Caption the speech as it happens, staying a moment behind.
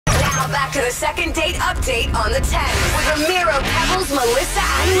back to the second date update on the 10 with Ramiro, Pebbles, Melissa,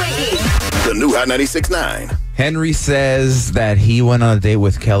 and Wiggy. The new Hot 96.9. Henry says that he went on a date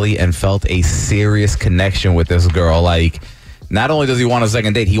with Kelly and felt a serious connection with this girl. Like, not only does he want a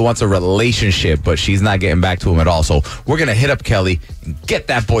second date, he wants a relationship, but she's not getting back to him at all. So we're going to hit up Kelly and get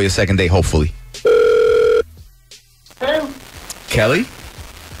that boy a second date, hopefully. Hello? Kelly?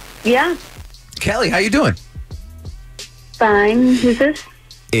 Yeah, Kelly, how you doing? fine. Who's this?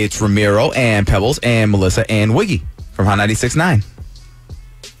 It's Ramiro and Pebbles and Melissa and Wiggy from Hot 96.9.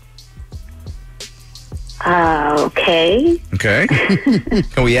 Okay. Okay.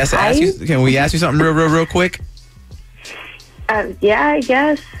 Can we ask you something real quick? Yeah, I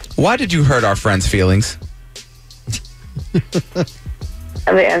guess. Why did you hurt our friend's feelings?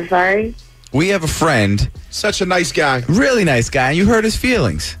 I'm sorry. We have a friend, Such a nice guy. really nice guy, and you hurt his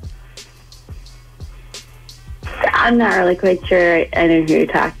feelings. I'm not really quite sure I know who you're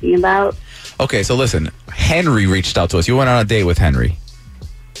talking about. Okay, so listen. Henry reached out to us. You went on a date with Henry.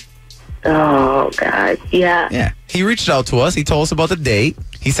 Oh, God. Yeah. Yeah. He reached out to us. He told us about the date.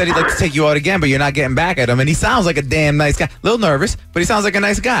 He said he'd like to take you out again, but you're not getting back at him. And he sounds like a damn nice guy. A little nervous, but he sounds like a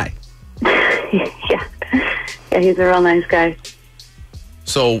nice guy. Yeah. Yeah, he's a real nice guy.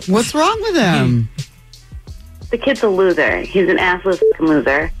 So What's wrong with him? The kid's a loser. He's an assless fucking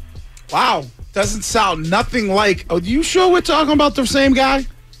loser. Wow. Doesn't sound nothing like... Oh, you sure we're talking about the same guy?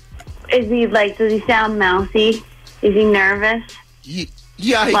 Is he does he sound mousy? Is he nervous? Yeah,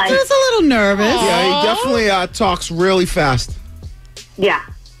 he, Like- He's a little nervous. yeah, he definitely talks really fast. Yeah.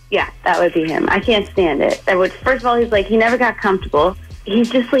 Yeah, that would be him. I can't stand it. First of all, he never got comfortable. He's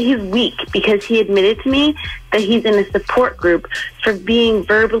he's weak because he admitted to me that he's in a support group for being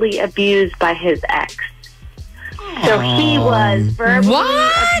verbally abused by his ex. So he was verbally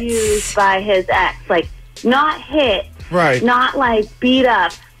abused by his ex. Like, not hit, Right. not beat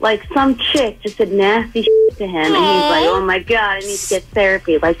up. Like, some chick just said nasty shit to him, and he's like, oh my God, I need to get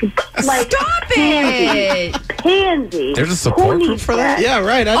therapy. Like Stop pansy. it! Pansy. there's a support Who group needs for that? Yeah,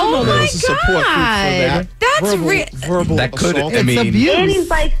 right. I didn't know there was a support group for that. That's real. Verbal That could, assault. I mean, It's abuse. And he's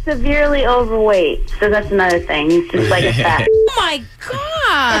severely overweight, so that's another thing. He's just like a fat. Oh my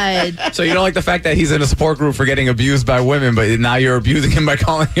God! so you don't like the fact that he's in a support group for getting abused by women, but now you're abusing him by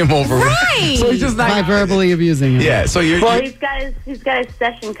calling him overweight. Right. So he's just not... By verbally abusing him. Yeah, so you're... Well, he's got his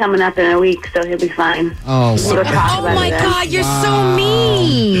session coming up in a week, so he'll be fine. Oh, We'll talk Oh about my it then. God! You're so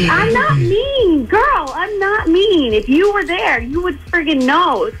mean. I'm not mean, girl. I'm not mean. If you were there, you would friggin'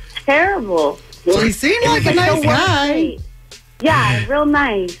 know. It's terrible. Well, he seemed like a nice guy. Yeah, real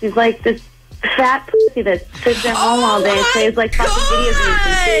nice. He's like this fat pussy that sits at home all day and plays fucking video games.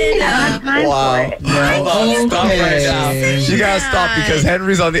 I don't have time for it. Hold on, stop right now. You gotta stop because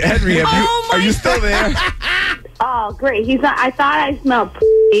Henry's on the... Henry, are you still there? Oh, great. He's not. I thought I smelled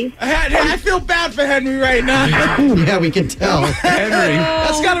pussy. I feel bad for Henry right now. Yeah, we can tell. Henry.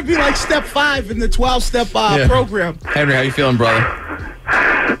 That's got to be like step 5 in the 12-step Yeah. program. Henry, how you feeling, brother?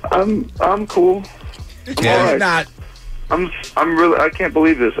 I'm cool. Yeah. Not. I'm really. I can't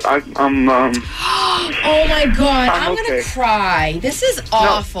believe this. Oh my God! I'm okay. gonna cry. This is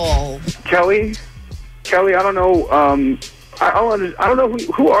awful. Kelly. I don't know. I don't know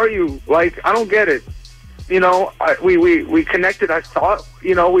who are you? Like, I don't get it. You know, we connected. I thought,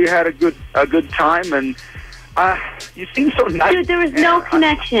 you know, we had a good time, and you seem so nice. Dude, there was no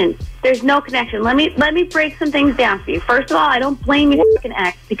connection. There's no connection. Let me break some things down for you. First of all, I don't blame your fucking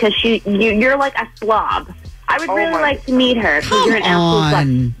ex because you're like a slob. I would really like to meet her because you're an absolute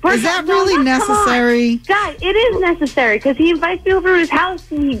on. slob. Is that really necessary? Guys, it is necessary because he invites me over to his house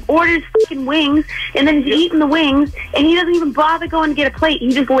and he orders fucking wings and then he's eating the wings and he doesn't even bother going to get a plate.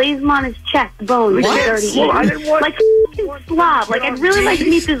 He just lays them on his chest, the bones. He's already eaten. Well, I didn't want- Like fucking slob. Like, I'd really like to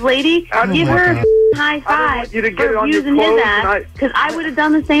meet this lady, give her a high five you to get it for on your abusing his clothes, ass because I would have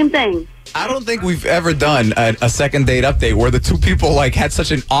done the same thing. I don't think we've ever done a second date update where the two people had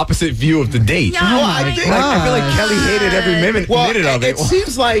such an opposite view of the date. Oh my I feel like Kelly hated every minute of it. It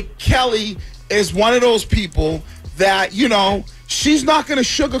seems like Kelly is one of those people that, you know, she's not going to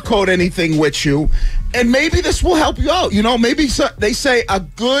sugarcoat anything with you, and maybe this will help you out. You know, maybe they say a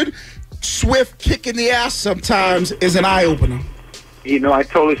good, swift kick in the ass sometimes is an eye-opener. You know, I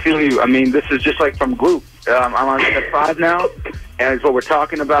totally feel you. I mean, this is just like from group. I'm on step 5 now, and it's what we're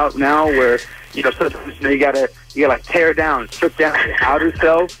talking about now. Where you know, sometimes you gotta tear down, strip down your outer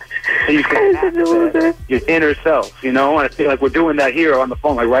self, so you can access your inner self. You know, and I feel like we're doing that here on the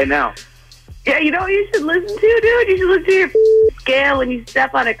phone, like right now. Yeah, you know what you should listen to, dude? You should listen to your scale when you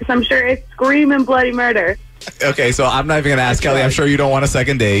step on it because I'm sure it's screaming bloody murder. Okay, so I'm not even going to ask Kelly. I'm sure you don't want a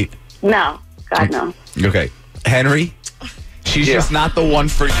second date. No. God, no. Okay. Henry, She's just not the one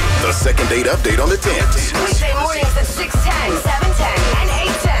for you. The second date update on the 10s. Weekday mornings at 6:10, 7:10, and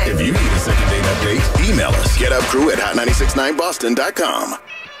 8:10. If you need a second date update, email us. GetUpCrew@hot969boston.com.